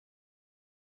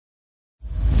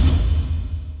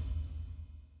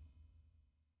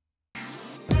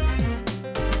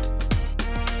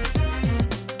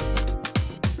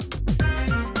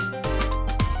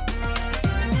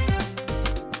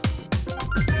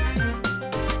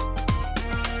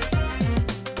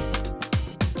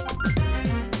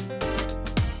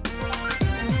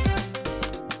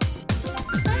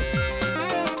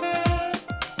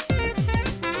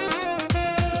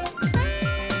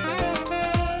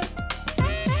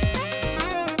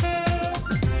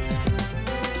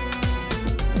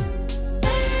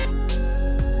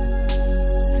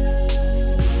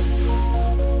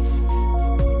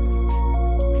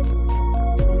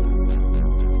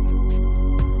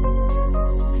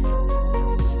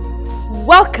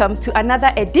Welcome to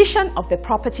another edition of the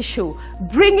Property Show,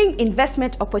 bringing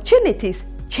investment opportunities,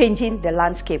 changing the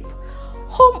landscape.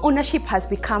 Home ownership has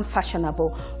become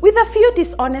fashionable, with a few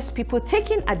dishonest people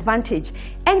taking advantage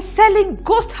and selling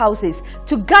ghost houses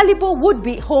to gullible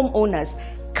would-be homeowners.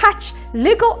 Catch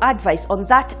legal advice on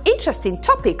that interesting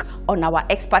topic on our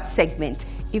expert segment.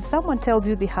 If someone tells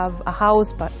you they have a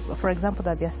house, but for example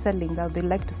that they're selling, that they'd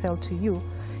like to sell to you,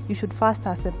 you should first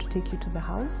ask them to take you to the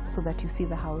house so that you see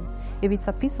the house. If it's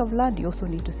a piece of land, you also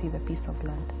need to see the piece of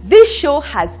land. This show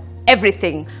has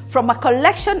everything from a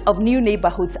collection of new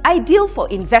neighborhoods ideal for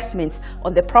investments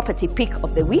on the property pick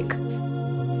of the week,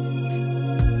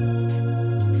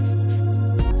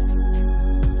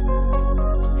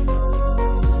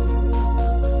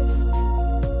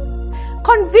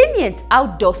 convenient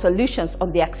outdoor solutions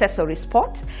on the accessory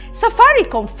spot,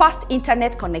 Safaricom fast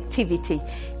internet connectivity,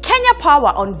 Kenya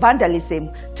Power on vandalism,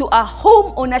 to a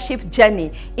home ownership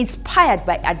journey inspired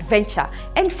by adventure,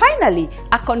 and finally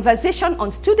a conversation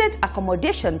on student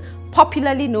accommodation,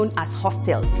 popularly known as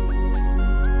hostels.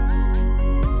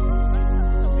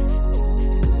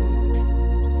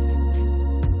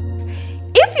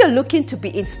 If you're looking to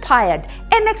be inspired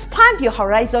and expand your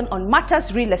horizon on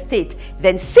matters real estate,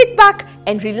 then sit back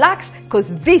and relax, because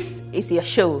this is your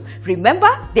show. Remember,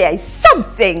 there is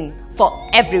something for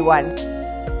everyone.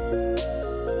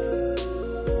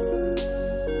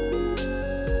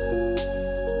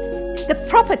 The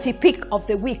Property Pick of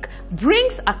the Week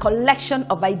brings a collection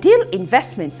of ideal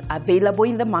investments available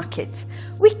in the market.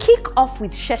 We kick off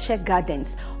with Sheshe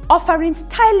Gardens, offering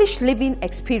stylish living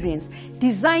experience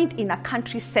designed in a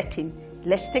country setting.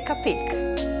 Let's take a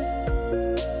peek.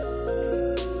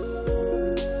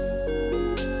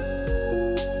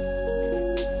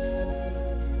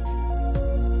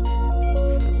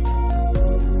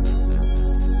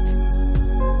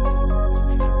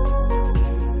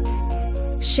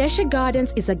 Sheshe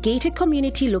Gardens is a gated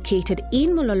community located in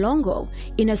Mlolongo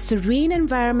in a serene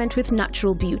environment with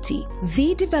natural beauty.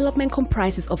 The development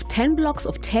comprises of 10 blocks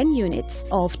of 10 units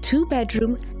of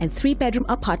 2-bedroom and 3-bedroom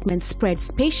apartments spread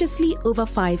spaciously over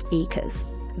 5 acres.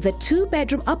 The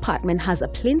 2-bedroom apartment has a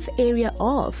plinth area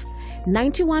of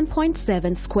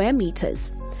 91.7 square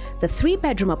meters. The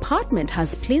 3-bedroom apartment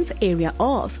has plinth area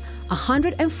of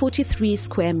 143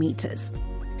 square meters.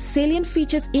 Salient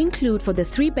features include for the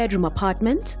 3-bedroom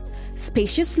apartment,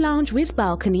 spacious lounge with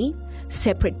balcony,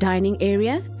 separate dining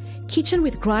area, kitchen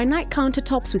with granite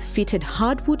countertops with fitted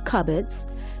hardwood cupboards,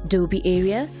 dobe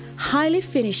area, highly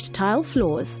finished tile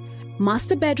floors,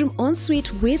 master bedroom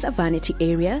ensuite with a vanity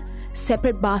area,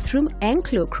 separate bathroom and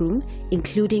cloakroom,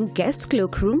 including guest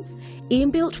cloakroom,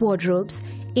 inbuilt wardrobes,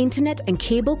 internet and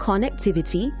cable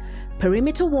connectivity,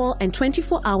 perimeter wall and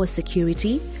 24-hour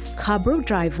security, car-bro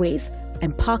driveways,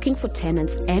 and parking for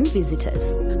tenants and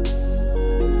visitors.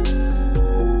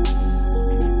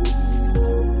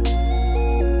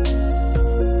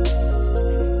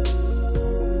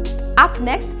 Up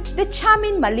next, the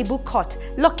charming Malibu Court,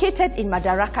 located in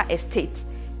Madaraka Estate.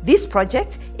 This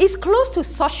project is close to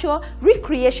social,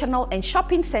 recreational and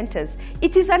shopping centers.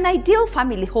 It is an ideal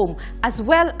family home as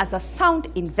well as a sound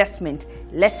investment.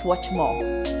 Let's watch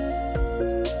more.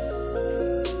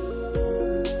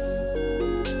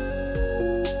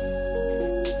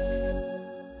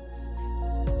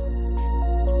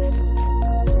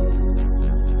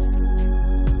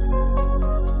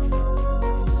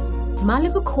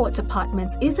 Malibu Court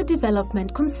Apartments is a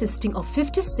development consisting of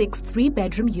 56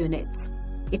 3-bedroom units.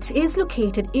 It is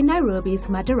located in Nairobi's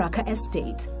Madaraka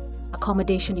Estate.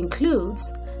 Accommodation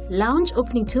includes lounge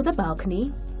opening to the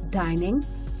balcony, dining,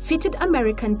 fitted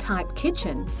American-type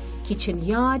kitchen, kitchen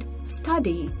yard,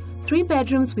 study, 3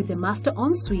 bedrooms with a master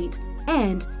ensuite,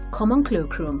 and common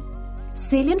cloakroom.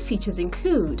 Salient features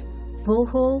include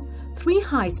borehole, 3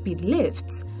 high-speed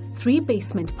lifts, 3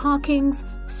 basement parkings,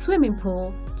 swimming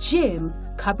pool, gym,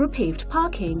 car-bro paved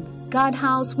parking,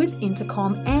 guardhouse with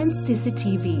intercom and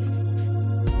CCTV.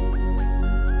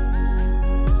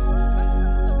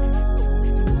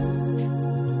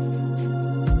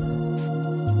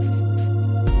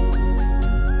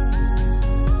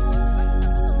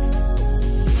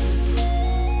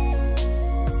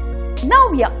 Now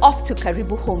we are off to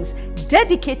Karibu Homes,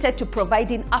 dedicated to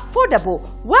providing affordable,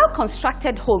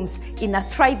 well-constructed homes in a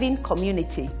thriving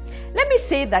community. Let me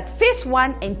say that Phase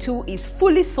 1 and 2 is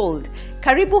fully sold.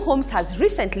 Karibu Homes has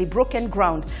recently broken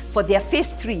ground for their Phase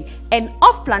 3, and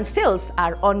off-plan sales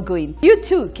are ongoing. You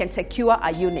too can secure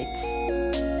a unit.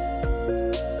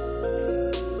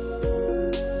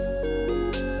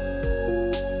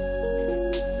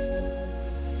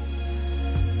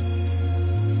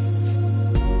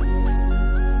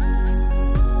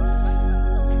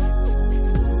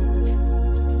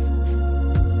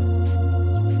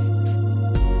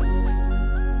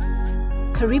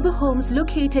 Karibu Homes,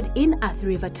 located in Athi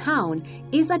River Town,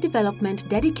 is a development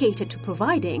dedicated to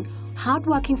providing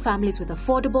hardworking families with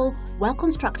affordable,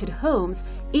 well-constructed homes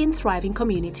in thriving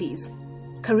communities.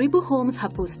 Karibu Homes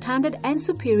have both standard and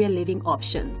superior living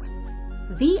options.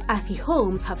 The Athi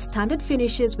homes have standard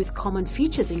finishes with common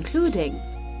features including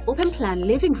open-plan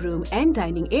living room and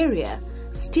dining area,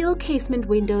 steel casement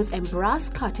windows and brass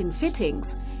curtain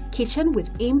fittings, kitchen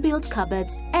with inbuilt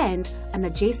cupboards and an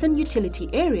adjacent utility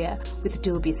area with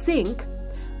Dobie sink,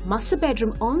 master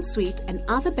bedroom ensuite and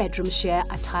other bedrooms share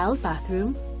a tiled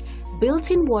bathroom,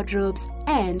 built-in wardrobes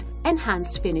and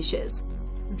enhanced finishes.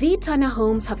 The Tana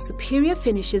homes have superior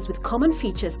finishes with common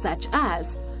features such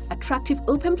as attractive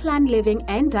open-plan living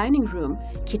and dining room,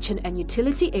 kitchen and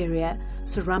utility area,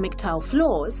 ceramic tile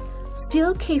floors,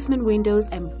 steel casement windows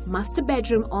and master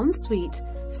bedroom ensuite,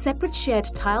 separate shared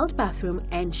tiled bathroom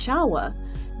and shower,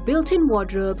 built-in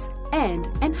wardrobes and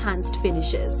enhanced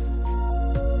finishes.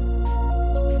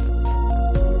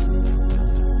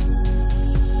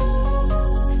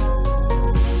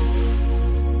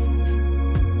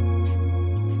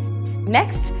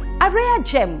 Next, a rare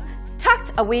gem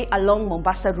tucked away along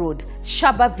Mombasa Road,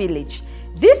 Shaba Village.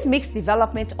 This mixed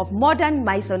development of modern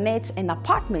maisonettes and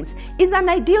apartments is an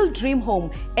ideal dream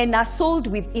home and are sold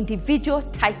with individual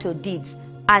title deeds.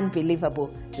 Unbelievable.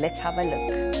 Let's have a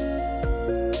look.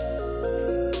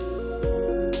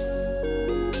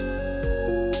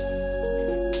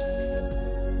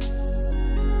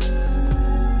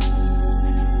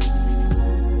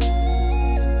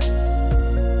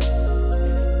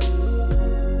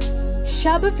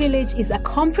 Shaba Village is a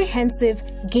comprehensive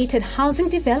gated housing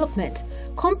development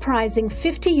comprising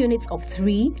 50 units of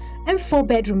 3 and 4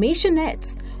 bedroom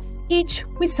maisonettes, each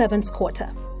with servants' quarter.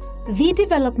 The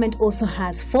development also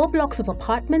has 4 blocks of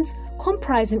apartments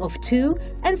comprising of 2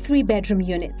 and 3 bedroom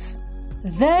units.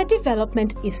 The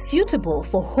development is suitable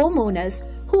for homeowners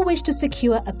who wish to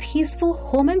secure a peaceful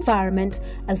home environment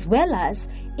as well as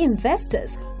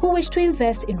investors who wish to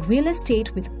invest in real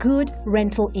estate with good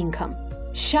rental income.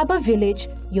 Shaba Village,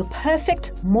 your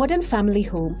perfect modern family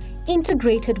home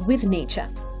integrated with nature.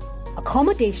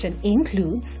 Accommodation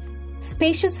includes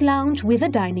spacious lounge with a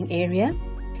dining area,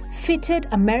 fitted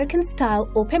American-style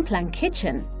open-plan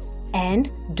kitchen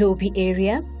and Dobie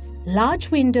area,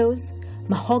 large windows,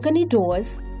 mahogany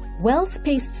doors,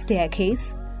 well-spaced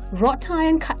staircase, wrought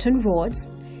iron curtain rods,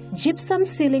 gypsum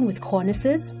ceiling with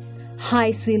cornices,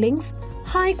 high ceilings,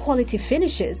 high-quality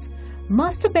finishes,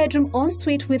 master bedroom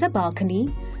ensuite with a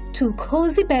balcony, 2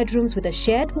 cozy bedrooms with a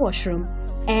shared washroom,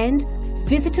 and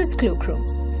visitor's cloakroom.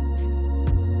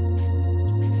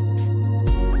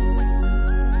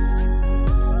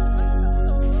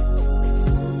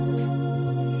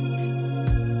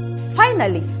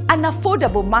 Finally, an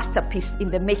affordable masterpiece in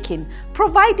the making,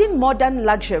 providing modern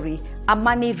luxury,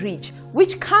 Amani Ridge,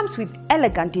 which comes with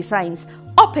elegant designs,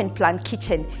 open-plan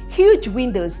kitchen, huge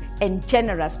windows, and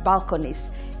generous balconies.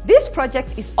 This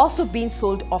project is also being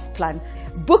sold off-plan.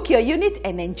 Book your unit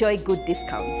and enjoy good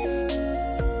discounts.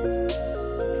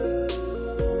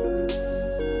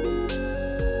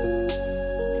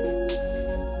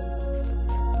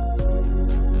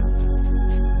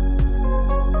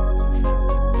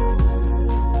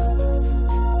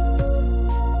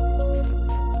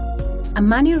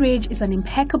 Amani Ridge is an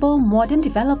impeccable modern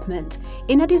development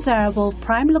in a desirable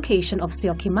prime location of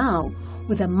Syokimau,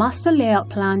 with a master layout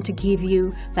plan to give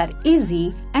you that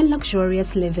easy and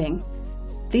luxurious living.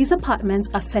 These apartments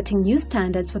are setting new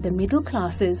standards for the middle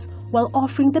classes while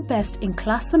offering the best in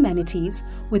class amenities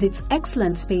with its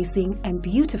excellent spacing and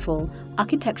beautiful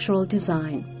architectural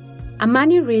design.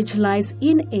 Amani Ridge lies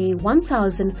in a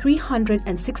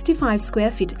 1,365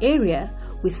 square feet area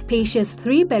with spacious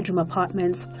 3-bedroom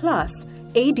apartments plus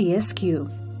ADSQ.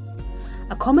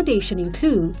 Accommodation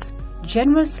includes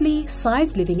generously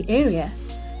sized living area,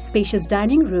 spacious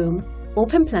dining room,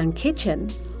 open-plan kitchen,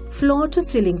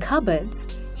 floor-to-ceiling cupboards,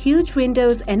 huge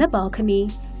windows and a balcony,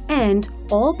 and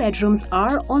all bedrooms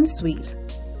are ensuite.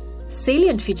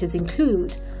 Salient features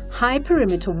include high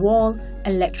perimeter wall,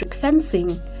 electric fencing,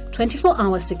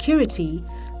 24-hour security,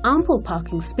 ample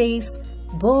parking space,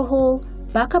 borehole,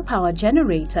 backup power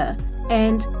generator,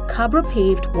 and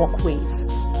Cabra-paved walkways.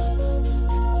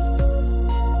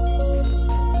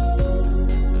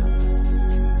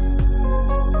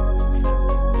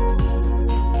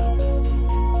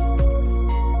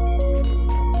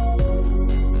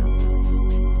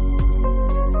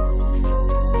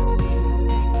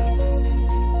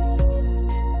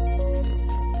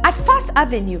 At First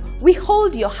Avenue, we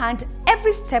hold your hand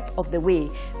every step of the way,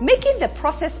 making the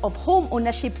process of home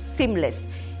ownership seamless.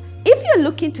 If you're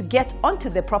looking to get onto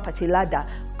the property ladder,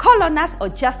 Call on us or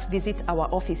just visit our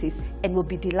offices and we'll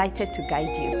be delighted to guide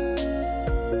you.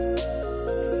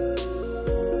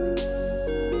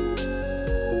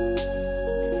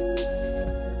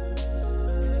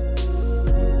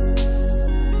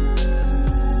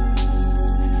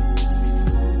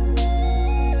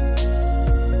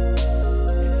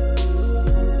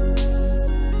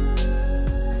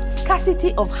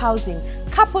 Scarcity of housing,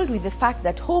 coupled with the fact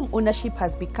that home ownership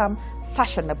has become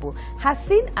fashionable, has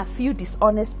seen a few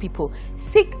dishonest people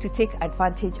seek to take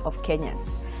advantage of Kenyans.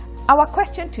 Our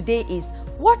question today is,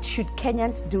 what should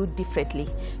Kenyans do differently?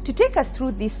 To take us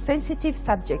through this sensitive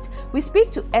subject, we speak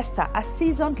to Esther, a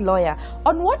seasoned lawyer,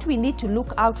 on what we need to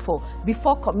look out for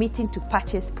before committing to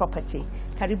purchase property.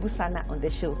 Karibu sana on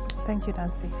the show. Thank you,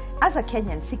 Nancy. As a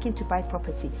Kenyan seeking to buy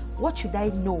property, what should I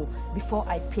know before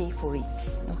I pay for it?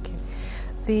 Okay.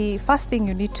 The first thing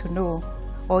you need to know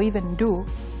or even do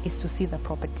is to see the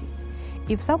property.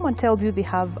 If someone tells you they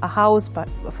have a house, but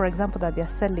for example, that they're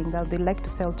selling, that they like to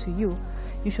sell to you,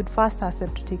 you should first ask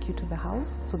them to take you to the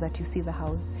house so that you see the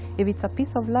house. If it's a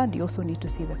piece of land, you also need to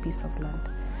see the piece of land.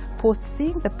 Post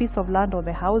seeing the piece of land or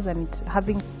the house and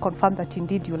having confirmed that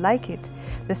indeed you like it,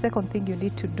 the second thing you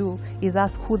need to do is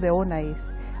ask who the owner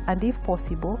is, and if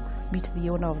possible, meet the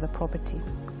owner of the property.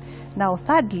 Now,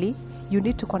 thirdly, you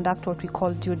need to conduct what we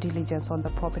call due diligence on the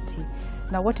property.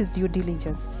 Now, what is due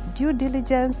diligence? Due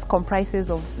diligence comprises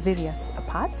of various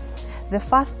parts. The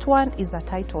first one is a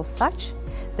title search.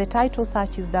 The title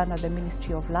search is done at the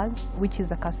Ministry of Lands, which is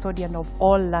the custodian of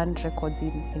all land records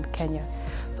in Kenya.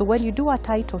 So when you do a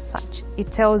title search,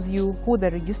 it tells you who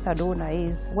the registered owner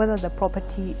is, whether the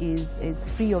property is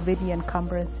free of any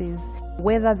encumbrances,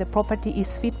 whether the property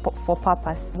is fit for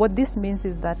purpose. What this means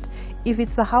is that if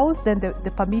it's a house, then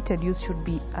the permitted use should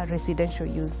be a residential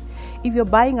use. If you're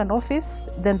buying an office,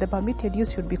 then the permitted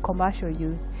use should be commercial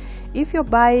use. If you're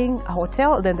buying a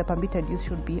hotel, then the permitted use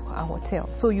should be a hotel.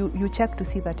 So you check to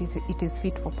see that it is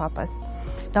fit for purpose.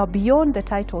 Now, beyond the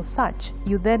title search,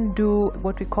 you then do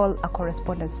what we call a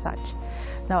correspondence search.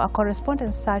 Now, a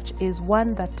correspondence search is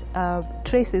one that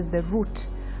traces the root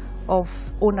of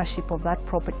ownership of that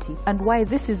property. And why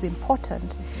this is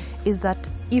important is that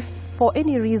if for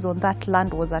any reason that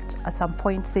land was at some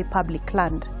point, say, public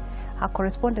land, a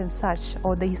correspondence search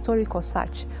or the historical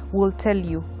search will tell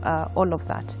you all of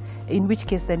that, in which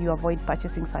case then you avoid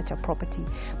purchasing such a property.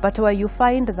 But where you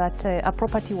find that a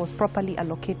property was properly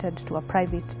allocated to a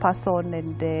private person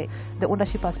and the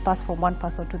ownership has passed from one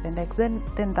person to the next, then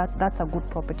that's a good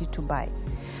property to buy.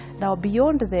 Now,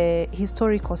 beyond the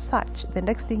historical search, the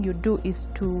next thing you do is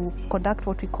to conduct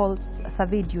what we call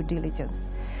survey due diligence.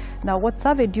 Now, what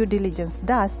survey due diligence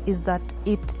does is that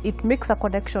it makes a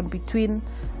connection between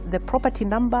the property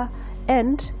number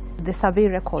and the survey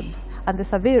records, and the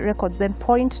survey records then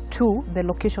point to the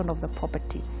location of the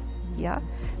property. Yeah,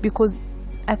 because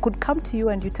I could come to you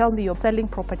and you tell me you're selling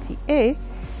property A,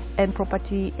 and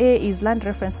property A is land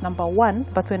reference number 1,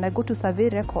 but when I go to survey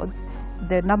records,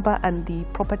 the number and the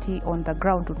property on the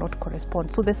ground do not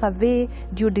correspond. So the survey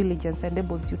due diligence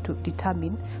enables you to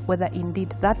determine whether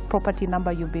indeed that property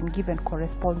number you've been given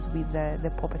corresponds with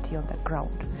the property on the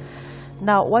ground.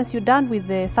 Now, once you're done with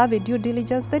the survey due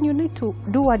diligence, then you need to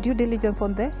do a due diligence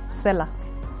on the seller.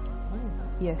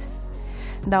 Yes.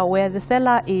 Now, where the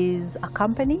seller is a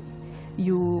company,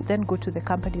 you then go to the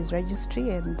company's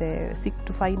registry and seek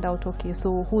to find out, okay,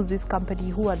 so who's this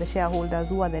company, who are the shareholders,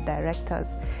 who are the directors?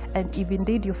 And if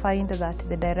indeed you find that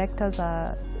the directors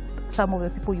are some of the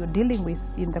people you're dealing with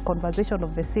in the conversation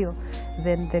of the sale,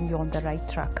 then you're on the right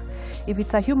track. If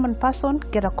it's a human person,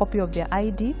 get a copy of their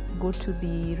ID, go to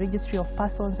the registry of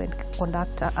persons and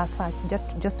conduct a search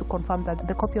just to confirm that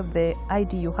the copy of the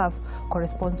ID you have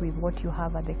corresponds with what you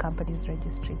have at the company's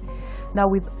registry. Now,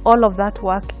 with all of that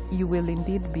work, you will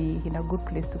indeed be in a good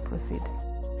place to proceed.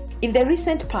 In the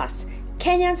recent past,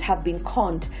 Kenyans have been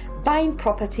conned buying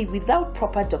property without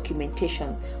proper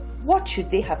documentation. What should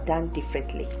they have done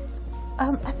differently?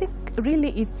 I think really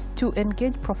it's to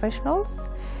engage professionals,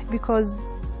 because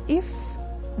if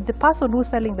the person who's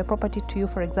selling the property to you,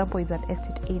 for example, is an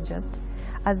estate agent,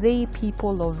 are they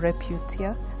people of repute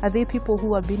here? Are they people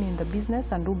who have been in the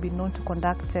business and who've been known to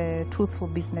conduct truthful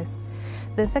business?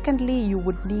 Then secondly, you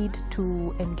would need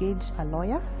to engage a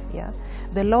lawyer. Yeah,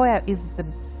 the lawyer is the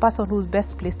person who's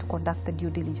best placed to conduct the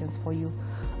due diligence for you,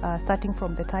 starting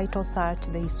from the title search,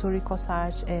 the historical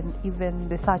search, and even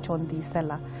the search on the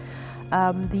seller.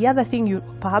 The other thing you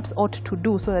perhaps ought to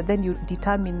do, so that then you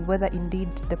determine whether indeed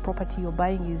the property you're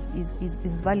buying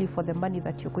is value for the money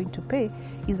that you're going to pay,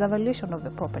 is a valuation of the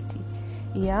property.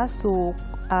 Yeah, so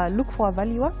look for a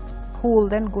valuer who will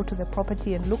then go to the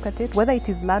property and look at it, whether it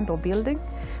is land or building.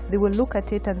 They will look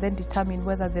at it and then determine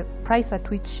whether the price at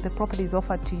which the property is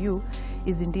offered to you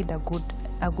is indeed a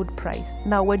good price.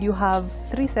 Now, when you have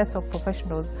 3 sets of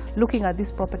professionals looking at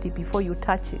this property before you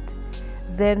touch it,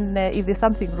 then if there's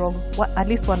something wrong, at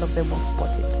least one of them will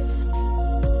spot it.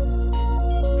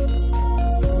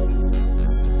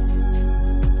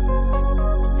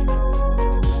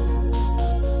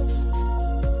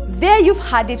 There you've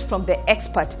heard it from the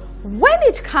expert. When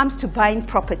it comes to buying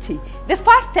property, the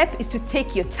first step is to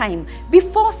take your time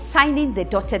before signing the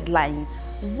dotted line.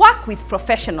 Work with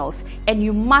professionals and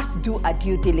you must do a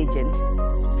due diligence.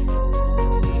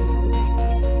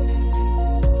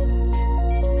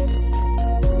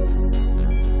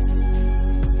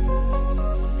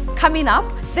 Coming up,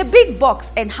 the big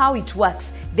box and how it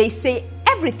works. They say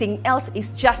everything else is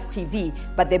just TV,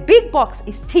 but the big box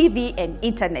is TV and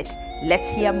internet. Let's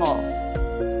hear more.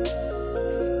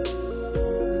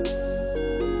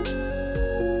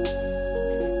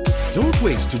 Don't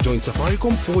wait to join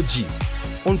Safaricom 4G.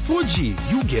 On 4G,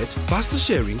 you get faster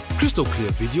sharing, crystal clear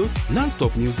videos,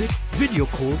 non-stop music, video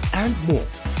calls, and more.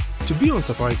 To be on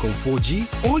Safaricom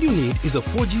 4G, all you need is a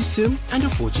 4G SIM and a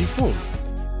 4G phone.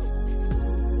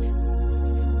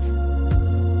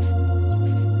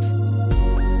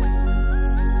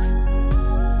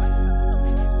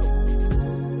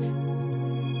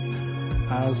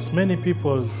 As many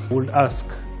people would ask,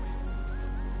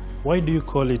 why do you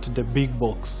call it the big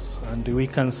box? And we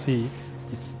can see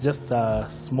it's just a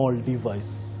small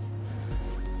device.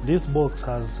 This box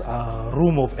has a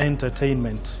room of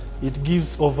entertainment. It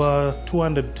gives over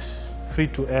 200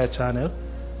 free-to-air channels,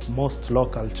 most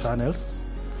local channels.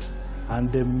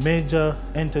 And the major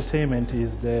entertainment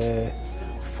is the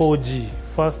 4G,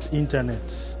 fast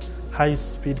internet,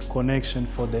 high-speed connection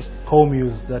for the home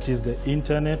use, that is the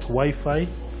internet, Wi-Fi,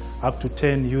 up to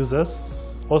 10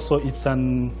 users. Also, it's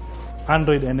an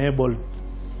Android-enabled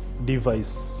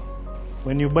device.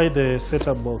 When you buy the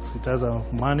setup box, it has a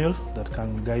manual that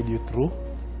can guide you through.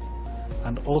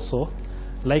 And also,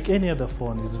 like any other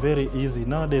phone, it's very easy.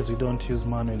 Nowadays, we don't use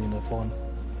manual in the phone.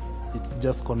 It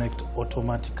just connects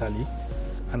automatically.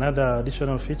 Another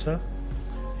additional feature,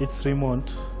 it's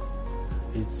remote.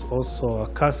 It's also a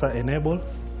cursor enabled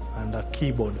and a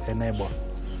keyboard enabled.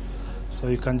 So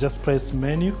you can just press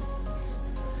menu.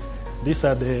 These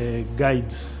are the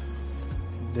guides.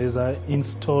 There's an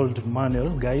installed manual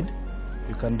guide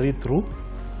you can read through.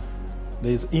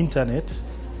 There's internet.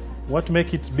 What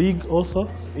makes it big also,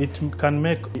 it can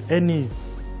make any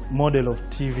model of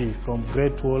TV from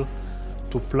Great Wall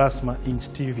to plasma inch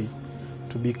TV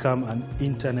to become an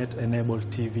internet enabled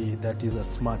TV that is a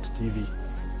smart TV.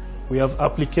 We have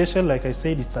application, like I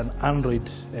said, it's an Android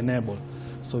enabled.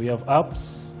 So we have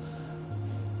apps.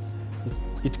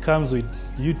 It comes with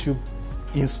YouTube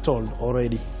installed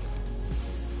already.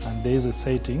 And there is a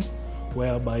setting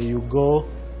whereby you go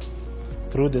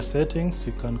through the settings,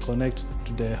 you can connect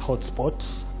to the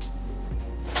hotspot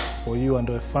for you and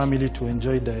your family to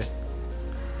enjoy the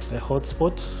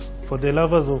hotspot. For the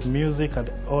lovers of music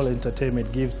and all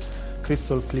entertainment, gives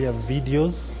crystal clear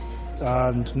videos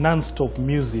and non-stop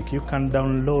music. You can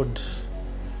download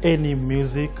any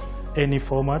music, any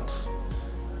format,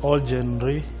 all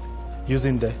genre,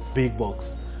 using the big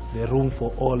box, the room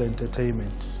for all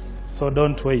entertainment. So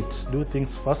don't wait, do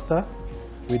things faster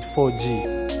with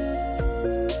 4G.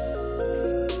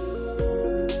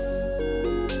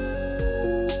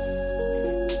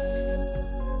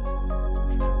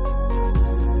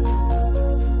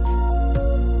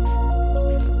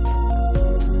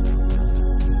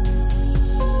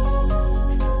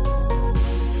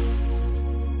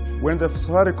 When the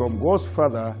Safaricom goes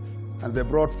further and they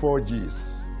brought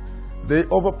 4Gs, they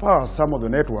overpower some of the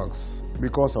networks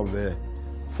because of the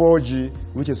 4G,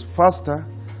 which is faster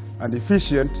and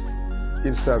efficient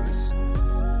in service.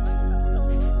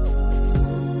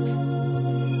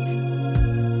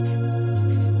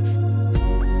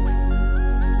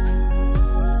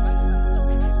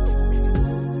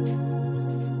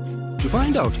 To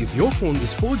find out if your phone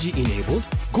is 4G enabled,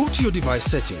 go to your device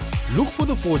settings. Look for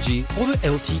the 4G or the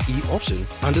LTE option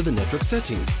under the network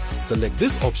settings. Select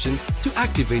this option to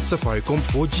activate Safaricom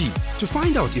 4G. To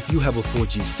find out if you have a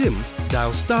 4G SIM,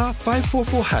 dial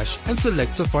 *544# and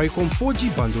select Safaricom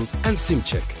 4G bundles and SIM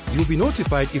check. You'll be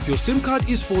notified if your SIM card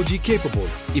is 4G capable.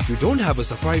 If you don't have a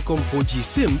Safaricom 4G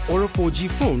SIM or a 4G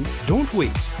phone, don't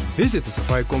wait. Visit the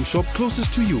Safaricom shop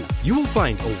closest to you. You will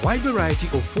find a wide variety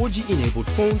of 4G enabled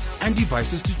phones and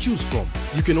devices to choose from.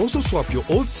 You can also swap your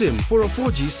old SIM for a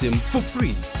 4G SIM for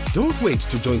free. Don't wait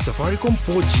to join Safaricom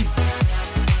 4G.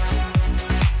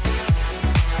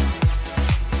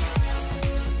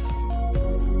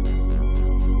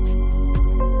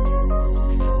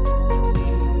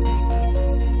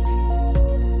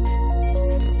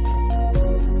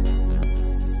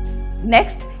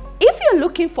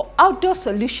 outdoor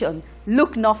solution,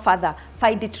 look no further.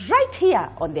 Find it right here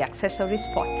on the accessory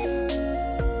spot.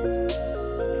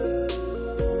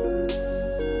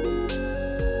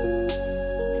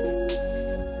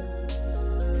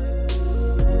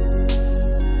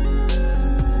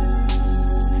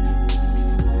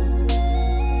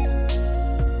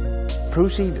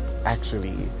 Proceed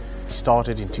actually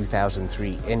started in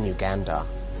 2003 in Uganda.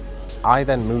 I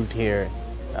then moved here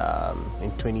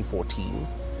in 2014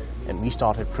 and we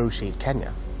started Proceed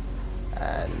Kenya,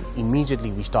 and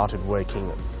immediately we started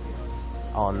working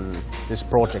on this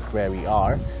project where we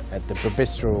are at the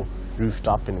Bistro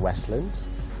rooftop in Westlands,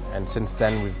 and since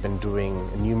then we've been doing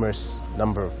a numerous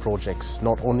number of projects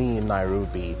not only in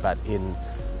Nairobi but in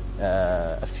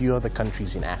a few other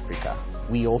countries in Africa.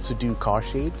 We also do car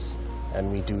shades,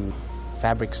 and we do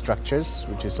fabric structures,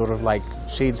 which is sort of like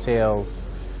shade sails,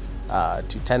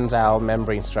 to tensile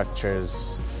membrane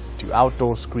structures, to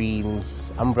outdoor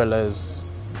screens, umbrellas.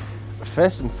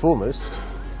 First and foremost,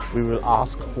 we will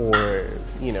ask for,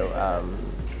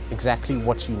 exactly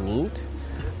what you need,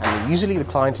 and usually the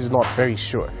client is not very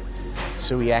sure.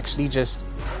 So we actually just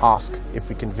ask if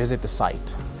we can visit the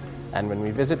site, and when we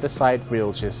visit the site,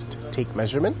 we'll just take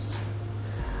measurements,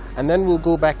 and then we'll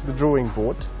go back to the drawing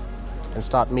board and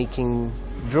start making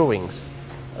drawings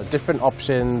of different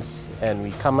options, and we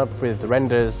come up with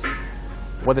renders,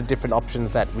 what are the different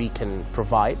options that we can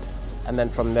provide, and then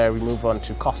from there we move on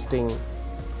to costing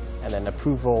and then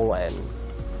approval, and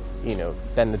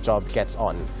then the job gets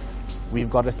on.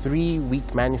 We've got a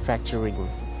 3-week manufacturing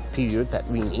period that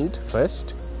we need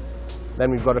first, then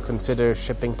we've got to consider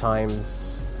shipping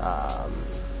times,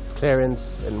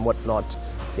 clearance and whatnot.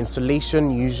 Installation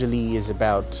usually is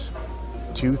about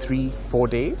 2, 3, 4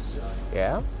 days,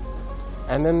 yeah,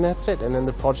 and then that's it, and then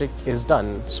the project is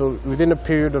done. So within a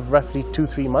period of roughly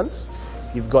 2-3 months,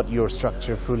 you've got your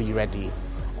structure fully ready.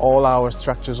 All our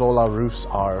structures, all our roofs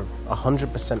are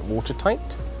 100%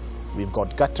 watertight. We've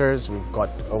got gutters, we've got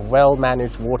a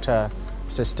well-managed water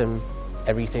system.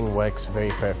 Everything works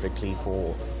very perfectly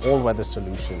for all weather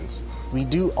solutions. We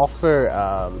do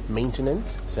offer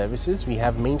maintenance services. We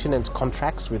have maintenance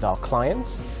contracts with our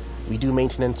clients. We do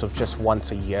maintenance of just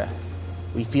once a year.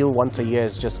 We feel once a year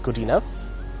is just good enough,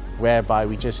 whereby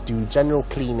we just do general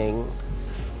cleaning,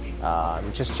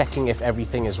 just checking if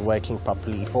everything is working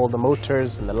properly. All the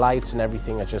motors and the lights and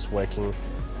everything are just working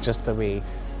just the way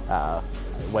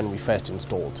when we first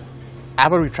installed.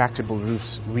 Our retractable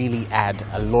roofs really add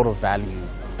a lot of value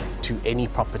to any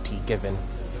property, given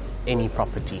any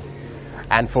property.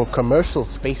 And for commercial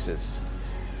spaces,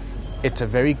 it's a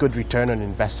very good return on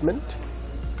investment.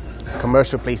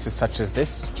 Commercial places such as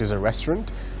this, which is a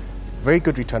restaurant, very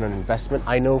good return on investment.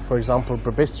 I know, for example,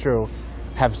 Bistro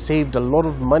have saved a lot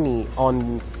of money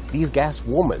on these gas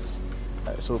warmers.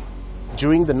 So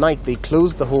during the night, they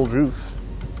close the whole roof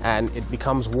and it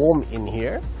becomes warm in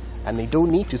here, and they don't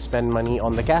need to spend money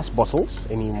on the gas bottles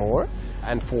anymore.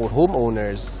 And for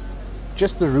homeowners,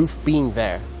 just the roof being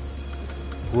there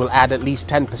will add at least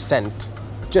 10%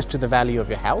 just to the value of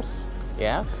your house,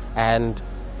 yeah? And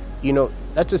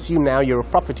let's assume now you're a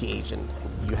property agent.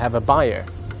 You have a buyer.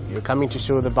 You're coming to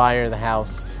show the buyer the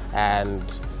house,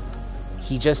 and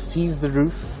he just sees the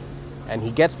roof, and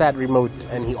he gets that remote,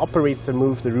 and he operates the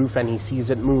roof, and he sees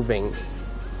it moving.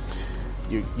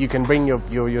 You can bring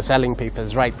your selling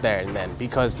papers right there and then,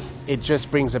 because it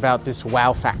just brings about this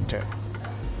wow factor.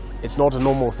 It's not a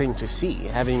normal thing to see,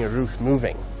 having a roof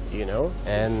moving,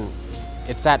 and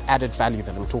it's that added value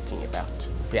that I'm talking about,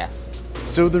 yes.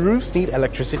 So the roofs need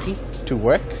electricity to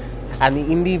work, and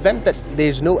in the event that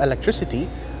there's no electricity,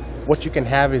 what you can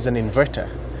have is an inverter.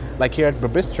 Like here at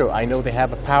Bistro, I know they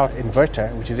have a power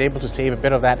inverter which is able to save a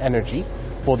bit of that energy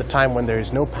for the time when there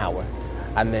is no power.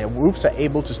 And the roofs are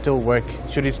able to still work.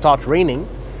 Should it start raining,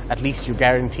 at least you're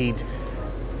guaranteed,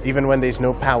 even when there's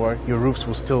no power, your roofs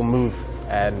will still move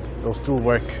and they'll still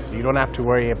work. So you don't have to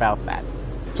worry about that.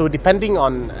 So depending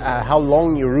on how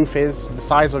long your roof is, the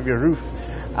size of your roof,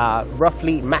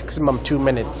 roughly maximum 2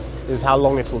 minutes is how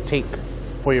long it will take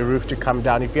for your roof to come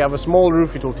down. If you have a small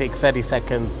roof, it will take 30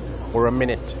 seconds or a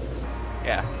minute.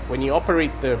 Yeah. When you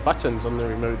operate the buttons on the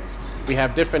remotes, we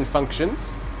have different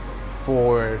functions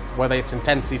for whether it's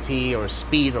intensity or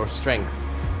speed or strength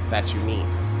that you need.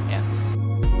 Yeah.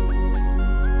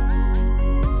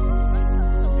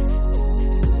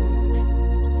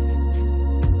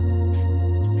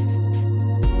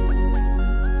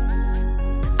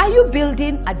 Are you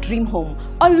building a dream home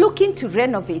or looking to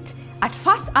renovate? At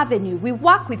First Avenue, we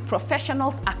work with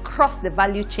professionals across the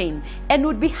value chain and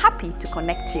would be happy to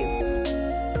connect you.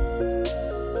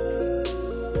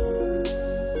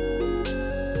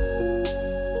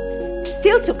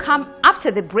 Still to come after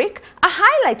the break, a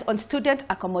highlight on student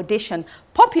accommodation,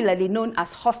 popularly known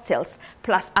as hostels,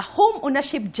 plus a home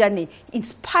ownership journey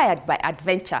inspired by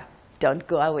adventure. Don't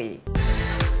go away.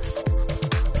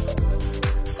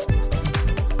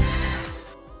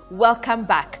 Welcome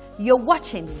back. You're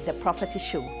watching The Property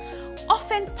Show.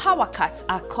 Often power cuts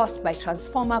are caused by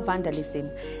transformer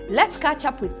vandalism. Let's catch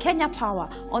up with Kenya Power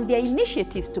on their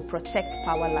initiatives to protect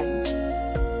power lines.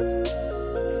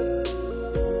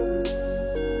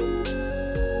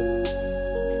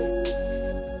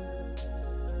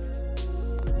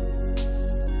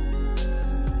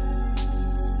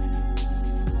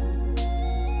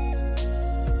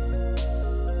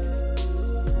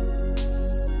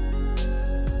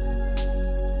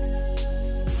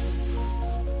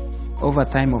 Over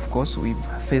time, of course, we've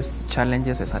faced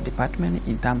challenges as a department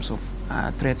in terms of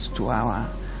threats to our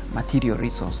material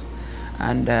resource.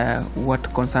 And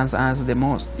what concerns us the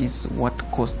most is what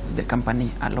cost the company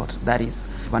a lot. That is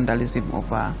vandalism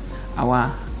of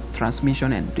our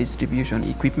transmission and distribution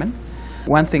equipment.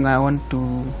 One thing I want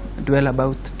to dwell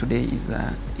about today is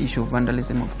the issue of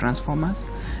vandalism of transformers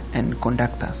and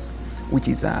conductors, which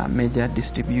is a major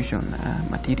distribution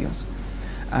materials.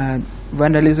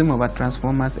 Vandalism of our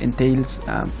transformers entails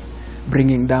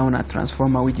bringing down a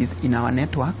transformer which is in our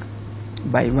network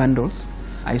by vandals,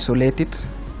 isolate it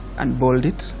and bolt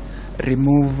it,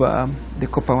 remove the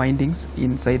copper windings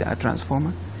inside a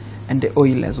transformer and the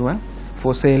oil as well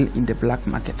for sale in the black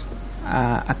market.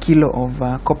 A kilo of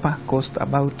copper costs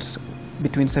about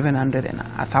between 700 and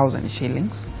 1,000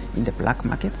 shillings in the black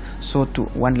market, so to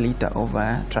 1 liter of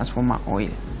transformer oil.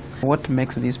 What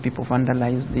makes these people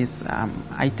vandalize these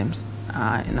items,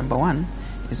 number one,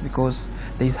 is because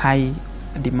there is high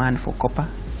demand for copper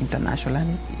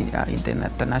internationally, in the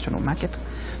international market.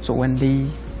 So when they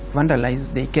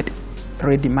vandalize, they get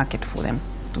ready market for them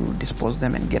to dispose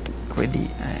them and get ready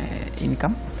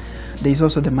income. There is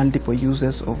also the multiple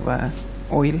uses of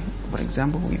oil. For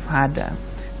example, we've had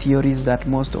theories that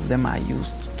most of them are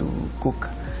used to cook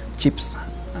chips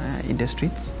in the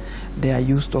streets. They are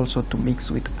used also to mix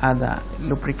with other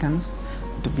lubricants,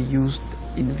 to be used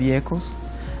in vehicles,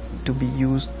 to be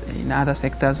used in other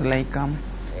sectors like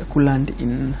coolant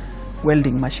in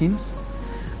welding machines,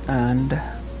 and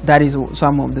that is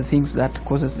some of the things that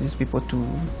causes these people to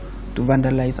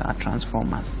vandalize our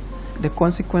transformers. The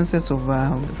consequences of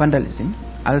vandalism,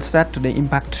 I'll start to the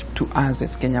impact to us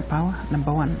as Kenya Power.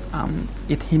 Number one,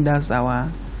 it hinders our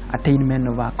attainment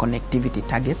of our connectivity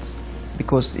targets.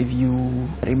 Because if you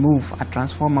remove a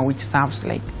transformer which serves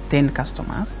like 10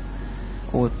 customers,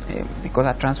 or because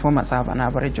our transformers have an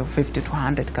average of 50 to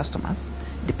 100 customers,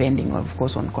 depending of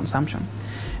course on consumption,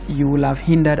 you will have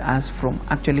hindered us from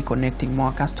actually connecting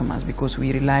more customers because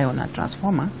we rely on a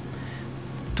transformer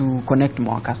to connect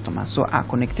more customers. So our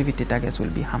connectivity targets will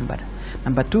be hampered.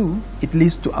 Number two, it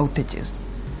leads to outages.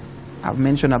 I've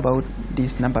mentioned about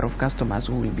this number of customers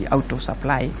who will be out of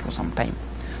supply for some time.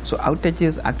 So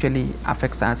outages actually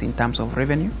affects us in terms of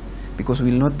revenue because we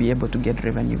will not be able to get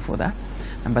revenue for that.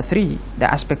 Number three, the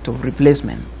aspect of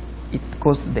replacement. It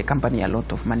costs the company a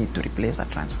lot of money to replace a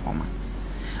transformer.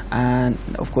 And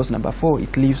of course, number four,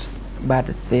 it leaves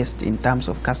bad taste in terms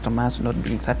of customers not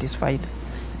being satisfied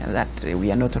that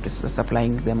we are not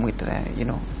supplying them with a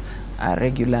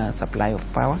regular supply of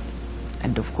power.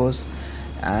 And of course,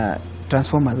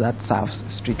 transformers that serves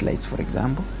street lights, for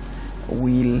example,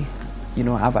 will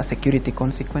have a security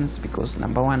consequence because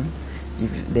number one,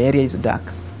 if the area is dark,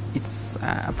 it's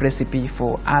a recipe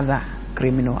for other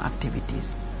criminal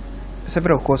activities.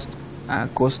 Several costs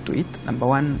to it. Number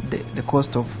one, the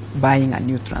cost of buying a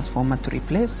new transformer to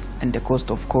replace, and the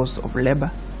cost of labor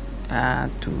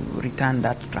to return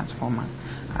that transformer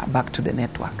back to the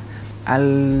network.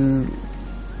 I'll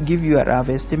give you a rough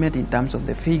estimate in terms of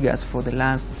the figures for the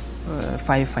last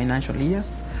 5 financial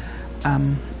years.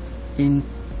 In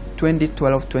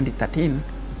 2012-2013,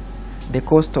 the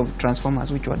cost of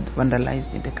transformers which were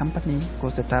vandalized in the company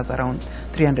costed us around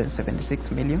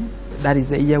 376 million. That is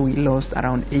the year we lost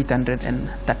around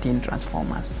 813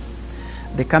 transformers.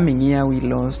 The coming year we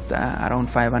lost around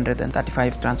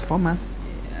 535 transformers,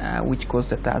 which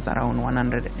costed us around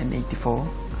 184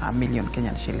 million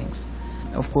Kenyan shillings.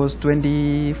 Of course,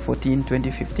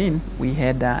 2014-2015, we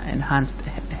had enhanced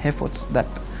efforts that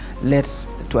led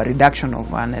to a reduction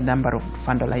of a number of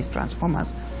vandalized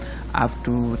transformers up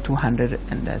to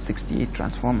 268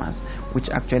 transformers, which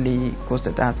actually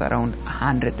costed us around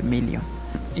 100 million.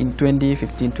 In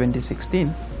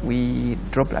 2015-2016, we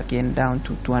dropped again down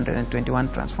to 221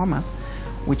 transformers,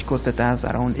 which costed us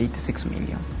around 86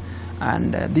 million.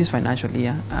 And this financial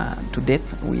year, to date,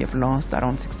 we have launched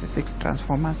around 66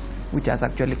 transformers, which has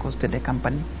actually costed the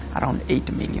company around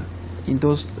 8 million. In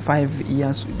those 5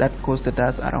 years, that costed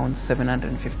us around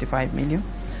 755 million,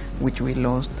 which we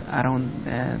lost around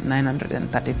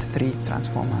 933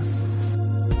 transformers.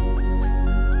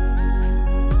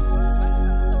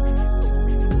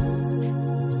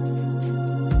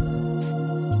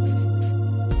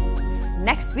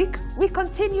 Next week, we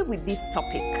continue with this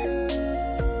topic.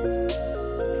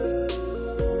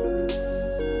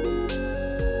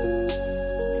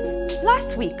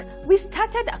 Last week, we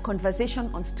started a conversation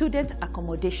on student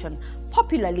accommodation,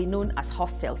 popularly known as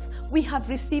hostels. We have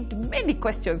received many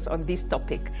questions on this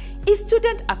topic. Is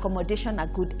student accommodation a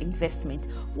good investment?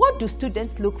 What do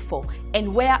students look for?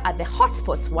 And where are the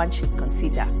hotspots one should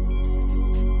consider?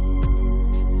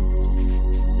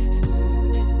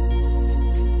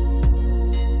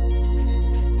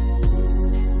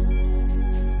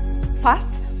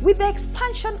 First, with the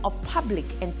expansion of public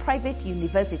and private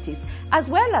universities, as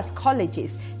well as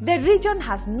colleges, the region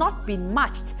has not been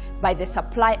matched by the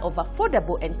supply of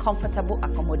affordable and comfortable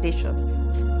accommodation.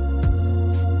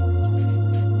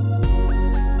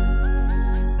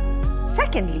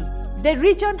 Secondly, the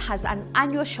region has an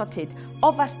annual shortage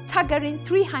of a staggering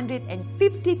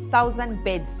 350,000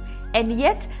 beds, and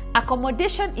yet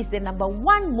accommodation is the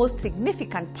 #1 most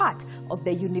significant part of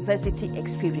the university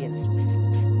experience.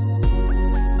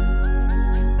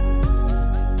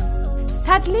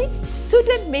 Thirdly,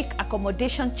 students make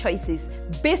accommodation choices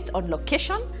based on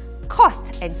location,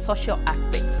 cost, and social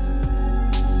aspects.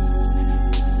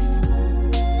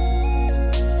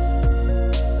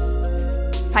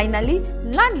 Finally,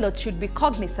 landlords should be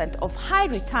cognizant of high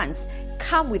returns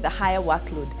come with a higher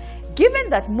workload. Given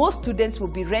that most students will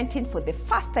be renting for the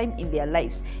first time in their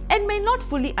lives and may not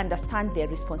fully understand their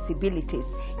responsibilities,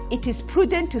 it is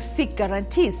prudent to seek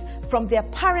guarantees from their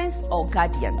parents or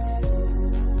guardians.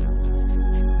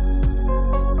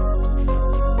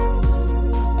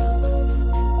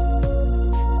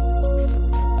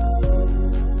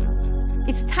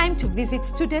 It's time to visit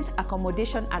student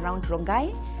accommodation around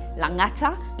Rongai,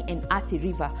 Langata, and Athi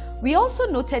River. We also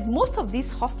noted most of these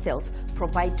hostels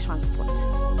provide transport.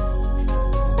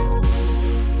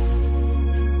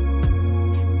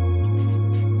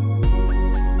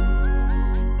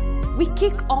 We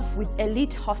kick off with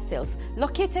elite hostels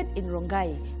located in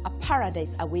Rongai, a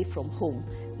paradise away from home.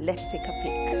 Let's take a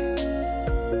peek.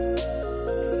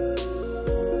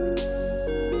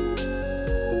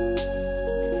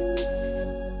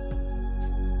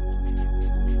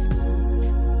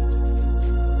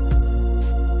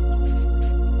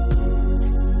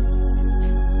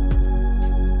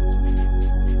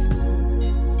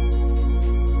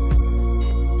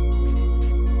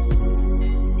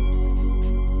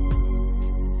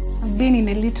 Been in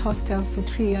elite hostel for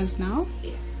 3 years now.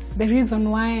 The reason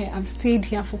why I've stayed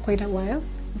here for quite a while,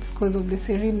 it's because of the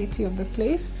serenity of the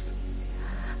place.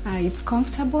 It's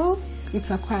comfortable,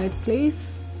 it's a quiet place.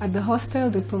 At the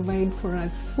hostel they provide for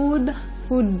us food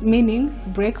meaning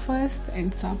breakfast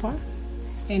and supper,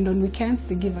 and on weekends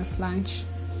they give us lunch.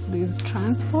 There's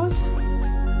transport.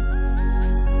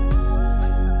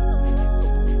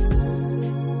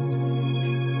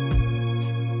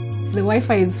 The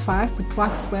Wi-Fi is fast, it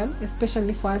works well,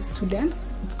 especially for us students.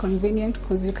 It's convenient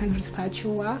because you can restart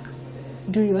your work,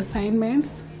 do your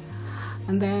assignments,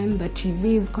 and then the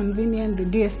TV is convenient, the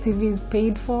DSTV is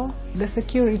paid for, the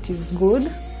security is good,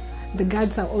 the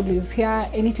guards are always here.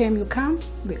 Anytime you come,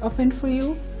 they open for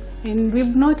you, and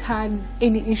we've not had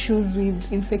any issues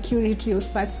with insecurity or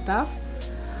such stuff.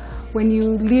 When you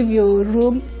leave your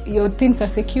room, your things are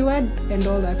secured and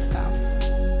all that stuff.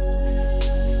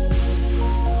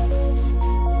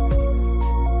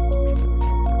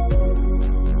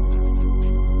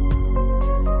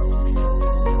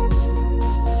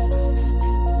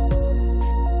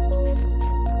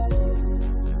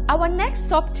 Our next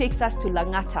stop takes us to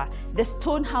Langata, the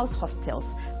Stonehouse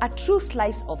Hostels, a true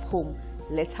slice of home.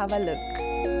 Let's have a look.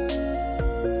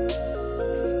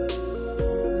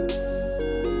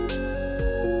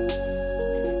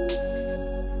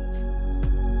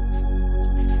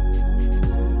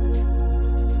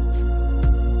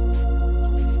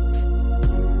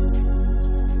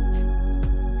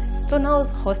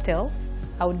 Stonehouse Hostel,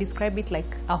 I would describe it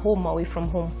like a home away from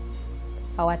home.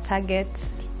 Our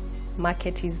target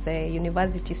market is the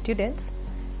university students,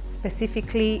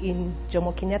 specifically in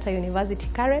Jomo Kenyatta University,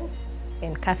 Karen,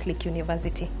 and Catholic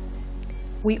University.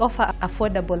 We offer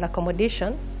affordable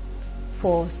accommodation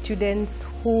for students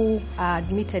who are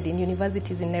admitted in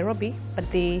universities in Nairobi, but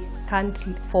they can't,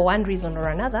 for one reason or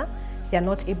another, they are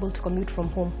not able to commute from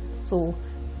home. So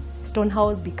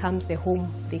Stonehouse becomes the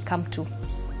home they come to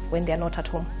when they're not at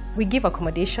home. We give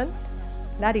accommodation.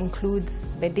 That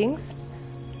includes beddings.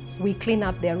 We clean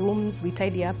up their rooms, we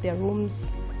tidy up their rooms,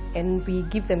 and we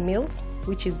give them meals,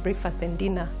 which is breakfast and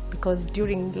dinner, because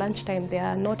during lunchtime they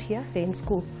are not here, they're in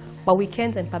school. But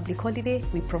weekends and public holiday,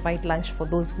 we provide lunch for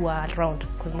those who are around,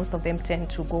 because most of them tend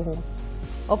to go home.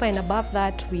 Over and above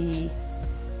that, we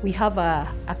have a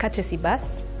courtesy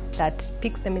bus that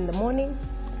picks them in the morning,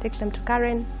 takes them to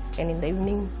Karen, and in the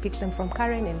evening picks them from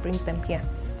Karen and brings them here.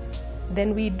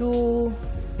 Then we do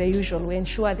the usual. We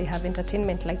ensure they have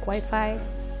entertainment like Wi-Fi,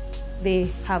 they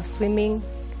have swimming,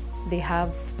 they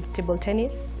have table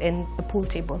tennis and a pool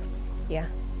table. Yeah.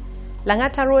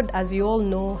 Langata Road, as you all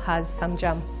know, has some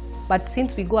jam. But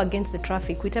since we go against the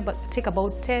traffic, we take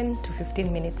about 10 to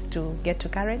 15 minutes to get to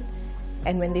Karen.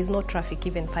 And when there's no traffic,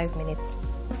 even 5 minutes.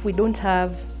 If we don't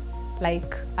have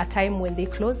like a time when they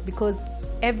close, because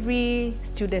every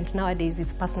student nowadays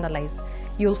is personalized.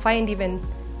 You'll find even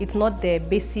it's not the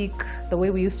basic, the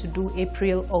way we used to do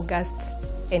April, August,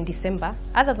 and December.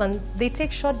 Other than they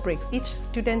take short breaks. Each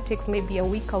student takes maybe a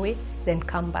week away, then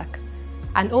come back.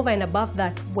 And over and above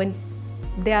that, when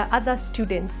there are other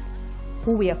students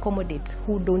who we accommodate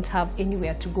who don't have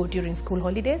anywhere to go during school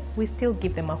holidays, we still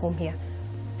give them a home here.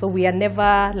 So we are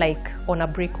never like on a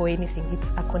break or anything.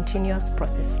 It's a continuous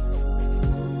process.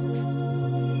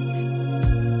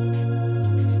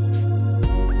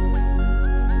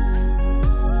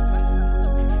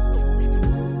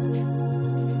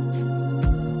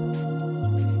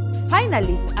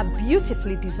 Finally, a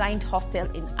beautifully designed hostel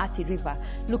in Athi River,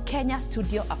 Lukenya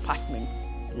Studio Apartments.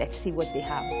 Let's see what they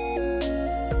have.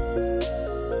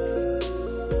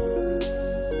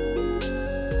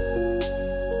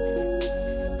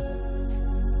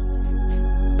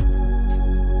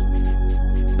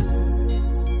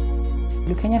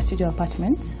 Lukenya Studio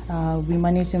Apartments, we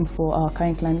manage them for our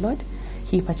current landlord.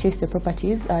 He purchased the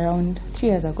properties around 3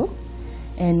 years ago,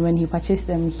 and when he purchased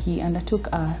them, he undertook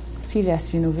a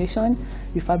serious renovation,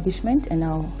 refurbishment, and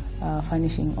now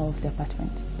furnishing of the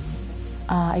apartments.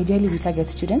 Ideally, we target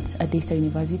students at Daystar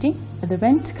University. The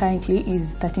rent currently is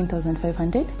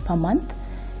 13,500 per month,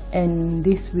 and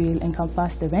this will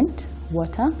encompass the rent,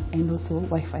 water, and also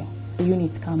Wi-Fi. The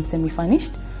units come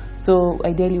semi-furnished, so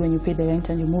ideally when you pay the rent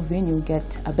and you move in, you'll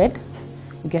get a bed,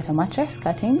 you get a mattress,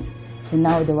 curtains, and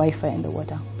now the Wi-Fi and the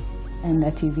water, and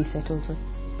a TV set also.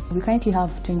 We currently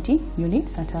have 20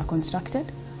 units that are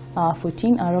constructed.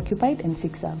 14 are occupied and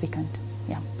 6 are vacant.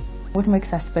 Yeah. What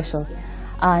makes us special?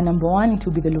 Number one, it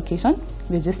will be the location.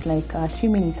 We're just like 3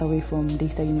 minutes away from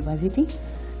Daystar University.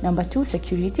 Number two,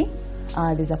 security.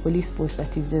 There's a police post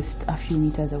that is just a few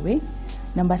meters away.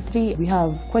 Number three, we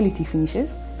have quality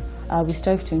finishes. We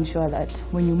strive to ensure that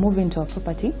when you move into a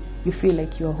property, you feel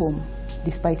like you're home,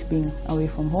 despite being away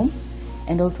from home.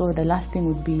 And also the last thing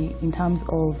would be in terms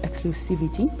of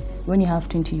exclusivity. When you have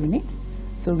 20 units,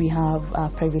 so we have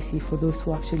privacy for those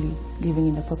who are actually living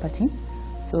in the property.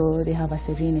 So they have a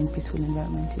serene and peaceful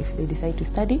environment if they decide to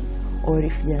study or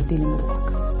if they are dealing with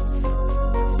work.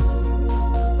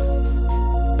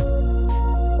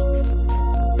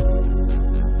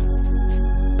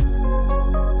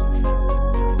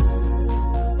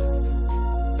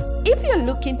 If you're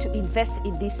looking to invest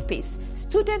in this space,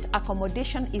 student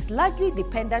accommodation is largely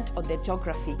dependent on the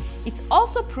geography. It's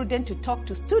also prudent to talk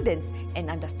to students and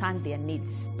understand their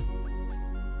needs.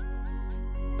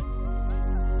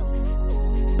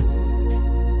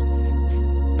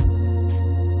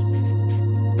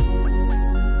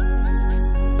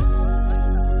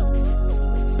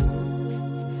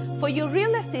 For your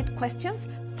real estate questions,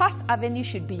 First Avenue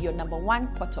should be your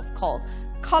 #1 port of call.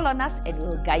 Call on us and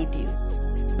we'll guide you.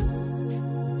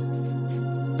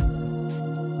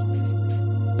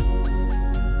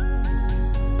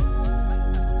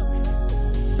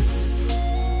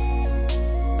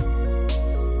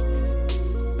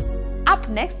 Up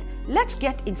next, let's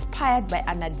get inspired by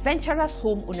an adventurous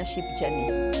home ownership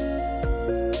journey.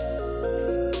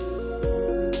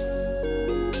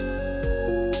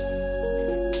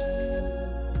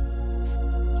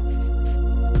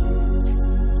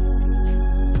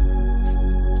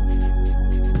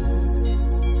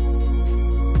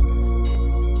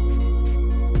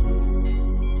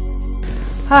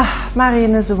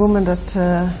 Marian is a woman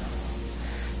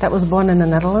that was born in the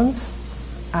Netherlands.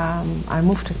 I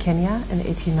moved to Kenya in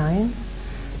 '89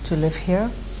 to live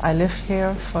here. I lived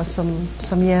here for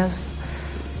some years,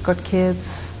 got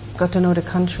kids, got to know the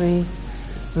country,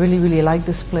 really liked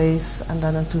this place, and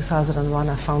then in 2001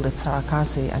 I founded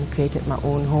Sarakasi and created my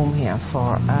own home here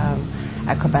for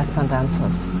acrobats and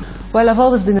dancers. Well, I've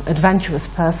always been an adventurous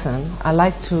person. I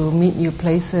like to meet new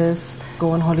places, go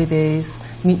on holidays,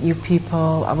 meet new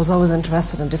people. I was always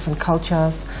interested in different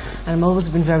cultures, and I've always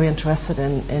been very interested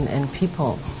in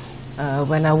people.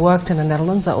 When I worked in the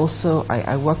Netherlands,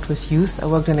 I worked with youth. I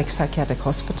worked in a psychiatric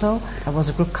hospital. I was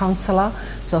a group counselor,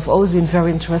 so I've always been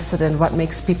very interested in what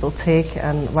makes people tick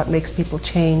and what makes people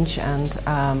change, and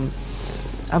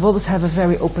I've always had a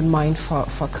very open mind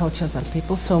for cultures and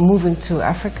people. So moving to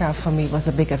Africa for me was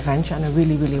a big adventure, and I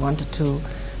really, really wanted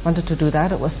to do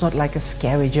that. It was not like a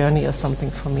scary journey or something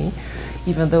for me,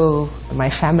 even though my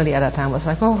family at that time was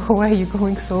like, oh, why are you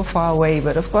going so far away?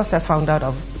 But of course I found out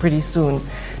pretty soon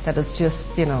that it's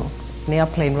just, you know, an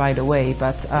airplane ride away.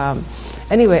 But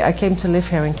anyway, I came to live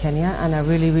here in Kenya, and I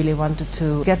really, really wanted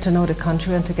to get to know the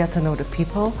country and to get to know the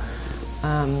people.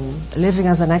 Living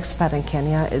as an expat in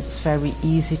Kenya, it's very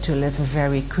easy to live a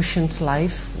very cushioned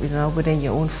life, you know, within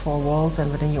your own four walls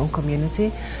and within your own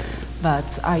community.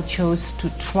 But I chose to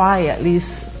try at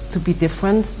least to be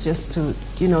different, just to,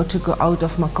 you know, to go out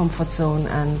of my comfort zone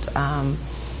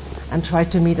and try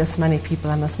to meet as many people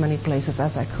and as many places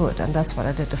as I could. And that's what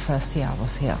I did the first year I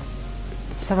was here.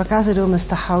 Sarakazi Dome is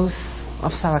the house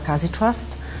of Sarakazi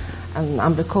Trust. And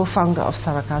I'm the co-founder of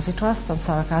Sarakazi Trust, and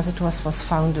Sarakazi Trust was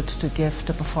founded to give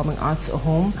the performing arts a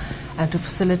home and to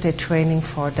facilitate training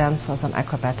for dancers and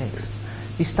acrobatics.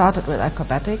 We started with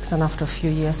acrobatics, and after a few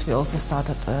years we also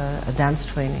started a dance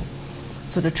training.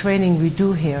 So the training we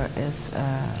do here is,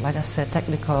 like I said,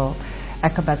 technical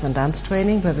acrobats and dance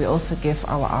training, where we also give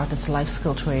our artists life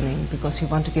skill training, because we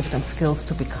want to give them skills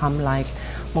to become like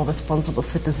more responsible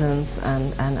citizens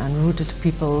and rooted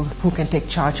people who can take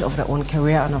charge of their own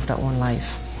career and of their own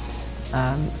life.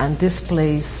 And this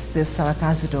place, this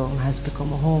Sarakazi Dome, has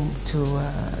become a home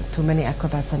to many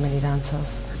acrobats and many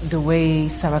dancers. The way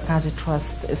Sarakazi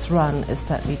Trust is run is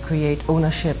that we create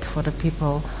ownership for the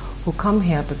people who come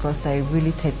here, because they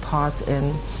really take part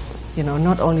in, you know,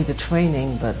 not only the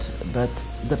training, but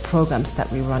the programs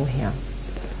that we run here.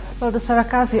 Well, the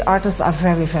Sarakazi artists are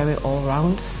very, very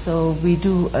all-round. So we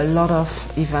do a lot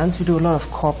of events. We do a lot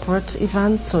of corporate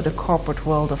events. So the corporate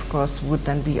world, of course, would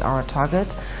then be our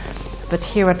target. But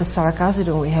here at the Sarakazi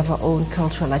Dome, we have our own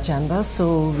cultural agenda.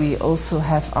 So we also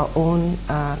have our own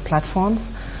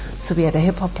platforms. So we had a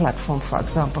hip-hop platform, for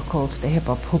example, called the Hip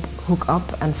Hop Hook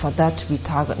Up, and for that we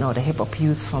target now the hip-hop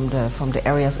youth from the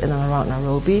areas in and around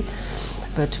Nairobi.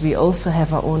 But we also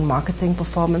have our own marketing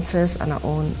performances and our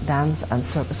own dance and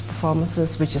circus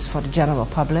performances, which is for the general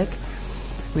public.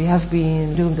 We have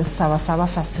been doing the Sawa Sawa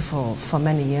Festival for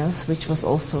many years, which was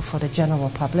also for the general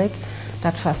public.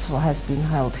 That festival has been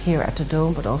held here at the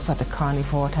Dome, but also at the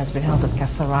Carnivore. It has been held at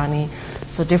Kasarani.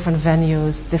 So different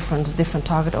venues, different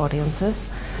target audiences.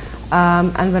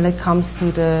 And when it comes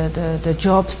to the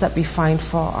jobs that we find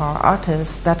for our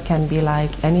artists, that can be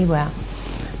like anywhere.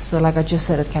 So like I just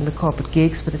said, it can be corporate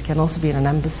gigs, but it can also be in an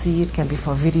embassy, it can be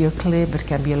for a video clip, it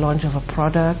can be a launch of a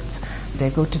product.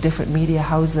 They go to different media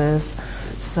houses.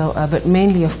 So, but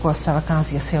mainly, of course,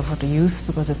 Sarakazi is here for the youth,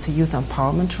 because it's a youth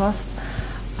empowerment trust.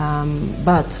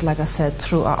 But like I said,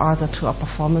 through our arts and through our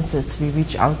performances, we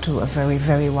reach out to a very,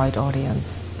 very wide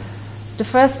audience. The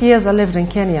first years I lived in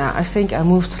Kenya, I think I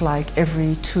moved like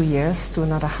every 2 years to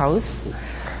another house.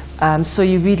 So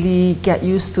you really get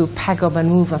used to pack up and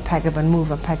move and pack up and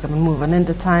move and pack up and move. And in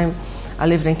the time I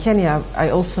lived in Kenya, I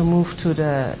also moved to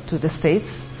the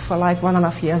States for like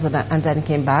 1.5 years and then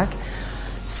came back.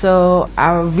 So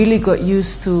I really got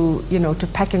used to, you know, to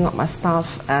packing up my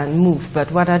stuff and move.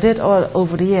 But what I did all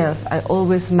over the years, I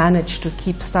always managed to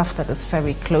keep stuff that is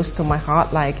very close to my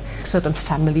heart, like certain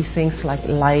family things like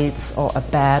lights or a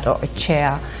bed or a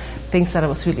chair. Things that I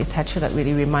was really attached to that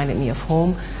really reminded me of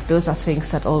home. Those are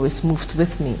things that always moved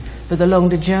with me. But along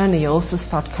the journey, you also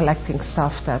start collecting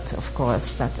stuff that, of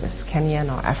course, that is Kenyan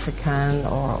or African,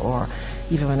 or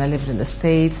even when I lived in the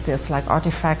States, there's like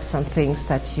artifacts and things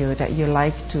that you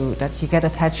get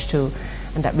attached to,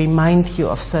 and that remind you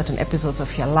of certain episodes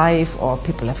of your life, or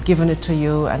people have given it to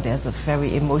you, and there's a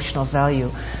very emotional value.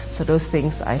 So those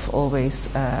things I've always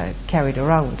carried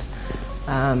around.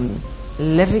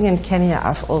 Living in Kenya,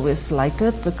 I've always liked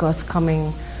it, because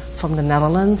coming from the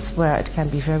Netherlands, where it can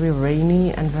be very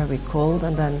rainy and very cold,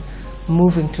 and then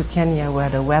moving to Kenya, where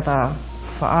the weather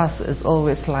for us is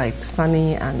always like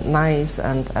sunny and nice,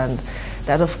 and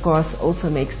that of course also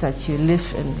makes that you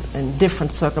live in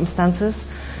different circumstances.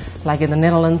 Like in the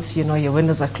Netherlands, you know, your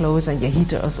windows are closed and your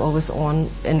heater is always on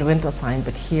in the winter time,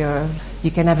 but here you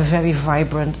can have a very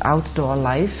vibrant outdoor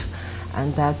life,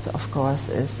 and that of course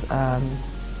is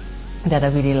that I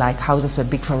really like. Houses with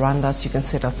big verandas, you can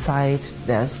sit outside.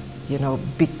 There's, you know,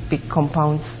 big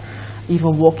compounds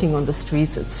even walking on the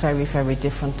streets, it's very, very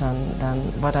different than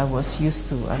what I was used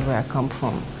to and where I come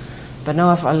from. But now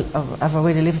I've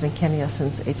already lived in Kenya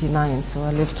since '89, so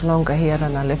I lived longer here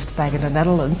than I lived back in the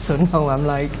Netherlands. So now I'm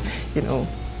like, you know,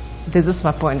 this is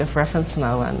my point of reference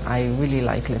now, and I really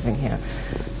like living here.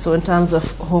 So in terms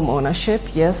of home ownership,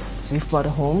 yes, we've bought a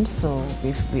home, so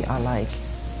we are like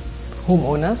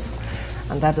homeowners.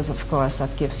 And that is, of course,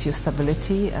 that gives you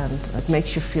stability and it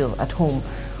makes you feel at home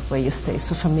where you stay.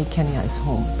 So for me, Kenya is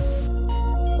home.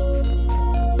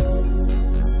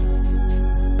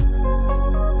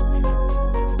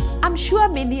 I'm sure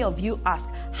many of you ask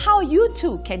how you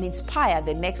too can inspire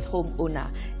the next homeowner.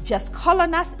 Just call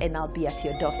on us and I'll be at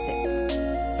your doorstep.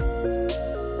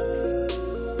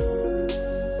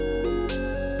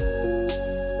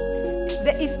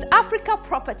 The East Africa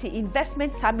Property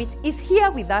Investment Summit is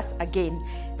here with us again.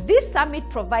 This summit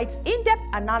provides in-depth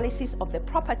analysis of the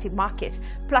property market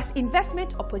plus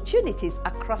investment opportunities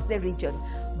across the region.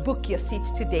 Book your seat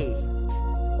today.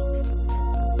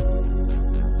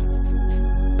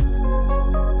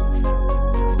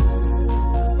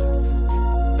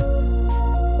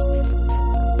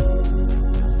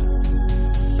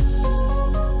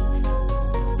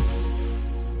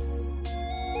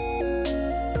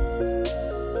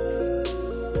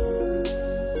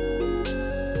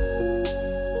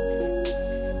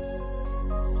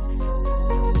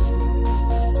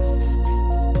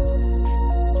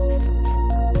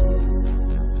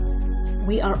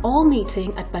 We are all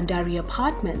meeting at Bandari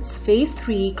Apartments Phase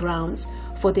 3 grounds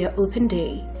for their open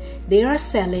day. They are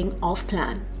selling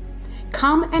off-plan.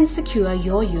 Come and secure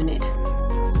your unit.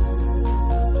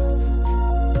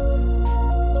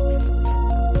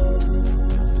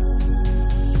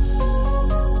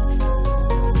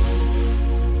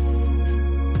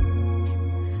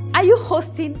 Are you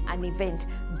hosting an event,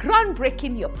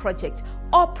 groundbreaking your project,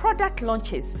 or product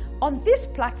launches? On this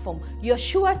platform, you're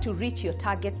sure to reach your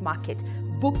target market.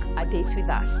 Book a date with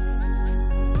us.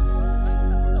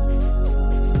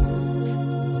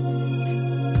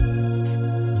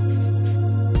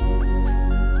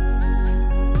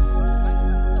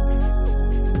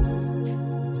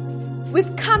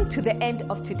 We've come to the end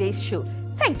of today's show.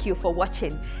 Thank you for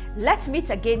watching. Let's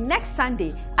meet again next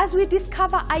Sunday as we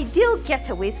discover ideal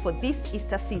getaways for this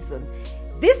Easter season.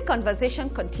 This conversation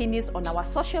continues on our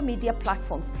social media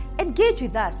platforms. Engage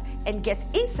with us and get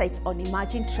insights on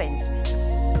emerging trends.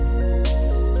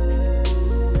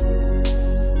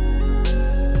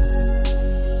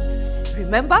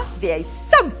 Remember, there is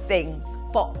something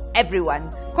for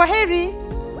everyone.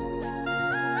 Kwaheri.